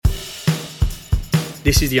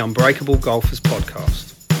This is the Unbreakable Golfers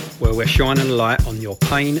podcast, where we're shining a light on your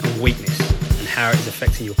pain and weakness and how it is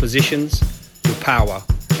affecting your positions, your power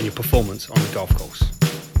and your performance on the golf course.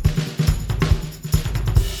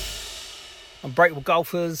 Unbreakable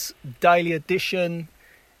Golfers, daily edition,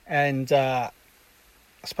 and I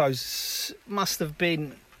suppose must have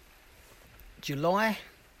been July.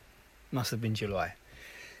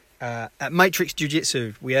 At Matrix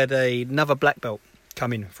Jiu-Jitsu, we had another black belt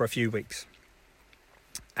come in for a few weeks.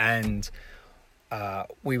 And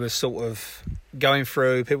we were sort of people going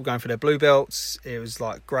through their blue belts. It was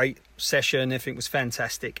like great session. Everything was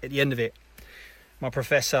fantastic. At the end of it, my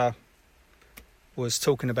professor was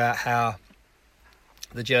talking about how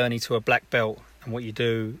the journey to a black belt and what you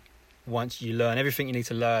do once you learn everything you need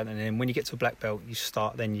to learn. And then when you get to a black belt, you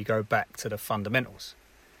go back to the fundamentals.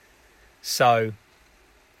 So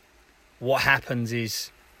what happens is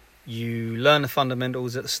you learn the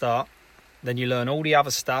fundamentals at the start, then you learn all the other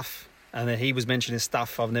stuff, and then he was mentioning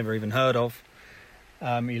stuff I've never even heard of.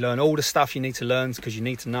 You learn all the stuff you need to learn because you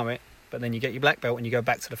need to know it, but then you get your black belt and you go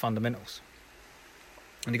back to the fundamentals.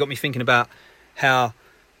 And it got me thinking about how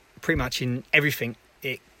pretty much in everything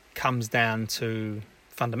it comes down to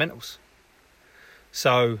fundamentals.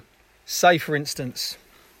 So say for instance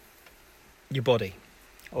your body,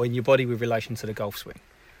 or in your body with relation to the golf swing.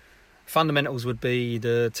 Fundamentals would be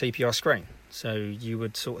the TPI screen. So you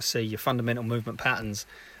would sort of see your fundamental movement patterns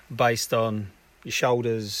based on your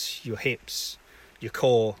shoulders, your hips, your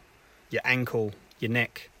core, your ankle, your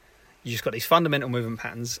neck. You just got these fundamental movement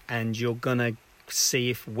patterns, and you're going to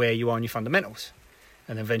see where you are in your fundamentals.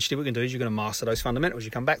 And eventually what you're going to do is you're going to master those fundamentals.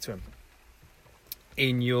 You come back to them.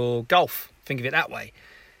 In your golf, think of it that way.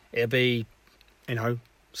 It'll be,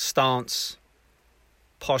 stance,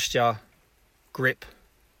 posture, grip,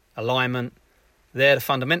 alignment. They're the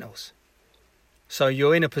fundamentals. So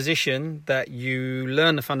you're in a position that you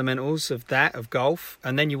learn the fundamentals of golf,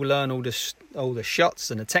 and then you will learn all the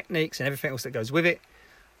shots and the techniques and everything else that goes with it.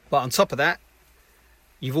 But on top of that,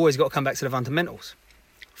 you've always got to come back to the fundamentals.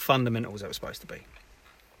 Fundamentals that were supposed to be.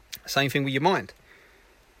 Same thing with your mind.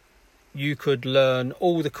 You could learn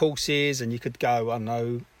all the courses, and you could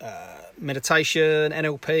go, meditation,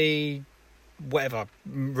 NLP, whatever,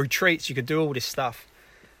 retreats. You could do all this stuff.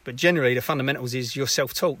 But generally, the fundamentals is your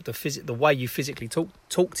self-talk. The way you physically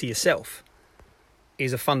talk to yourself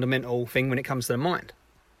is a fundamental thing when it comes to the mind.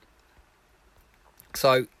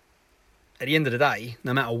 So, at the end of the day,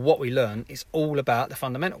 no matter what we learn, it's all about the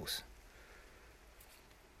fundamentals.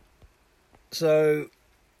 So,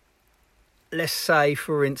 let's say,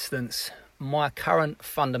 for instance, my current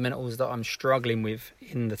fundamentals that I'm struggling with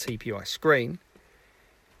in the TPI screen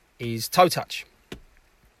is toe touch.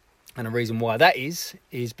 And the reason why that is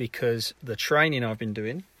because the training I've been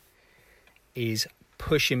doing is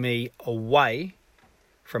pushing me away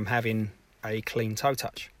from having a clean toe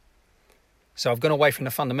touch. So I've gone away from the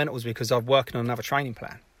fundamentals because I'm working on another training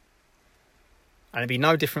plan. And it'd be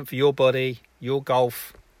no different for your body, your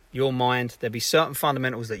golf, your mind. There'd be certain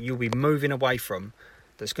fundamentals that you'll be moving away from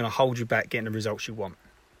that's going to hold you back getting the results you want.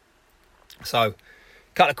 So, a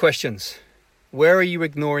couple of questions. Where are you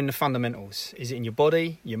ignoring the fundamentals? Is it in your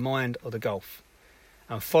body, your mind, or the golf?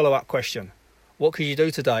 And follow-up question. What could you do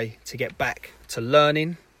today to get back to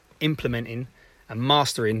learning, implementing, and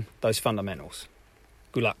mastering those fundamentals?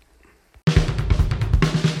 Good luck.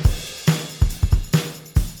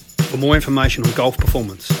 For more information on golf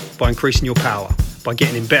performance, by increasing your power, by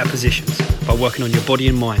getting in better positions, by working on your body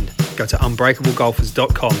and mind, go to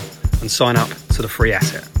unbreakablegolfers.com and sign up to the free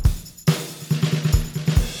asset.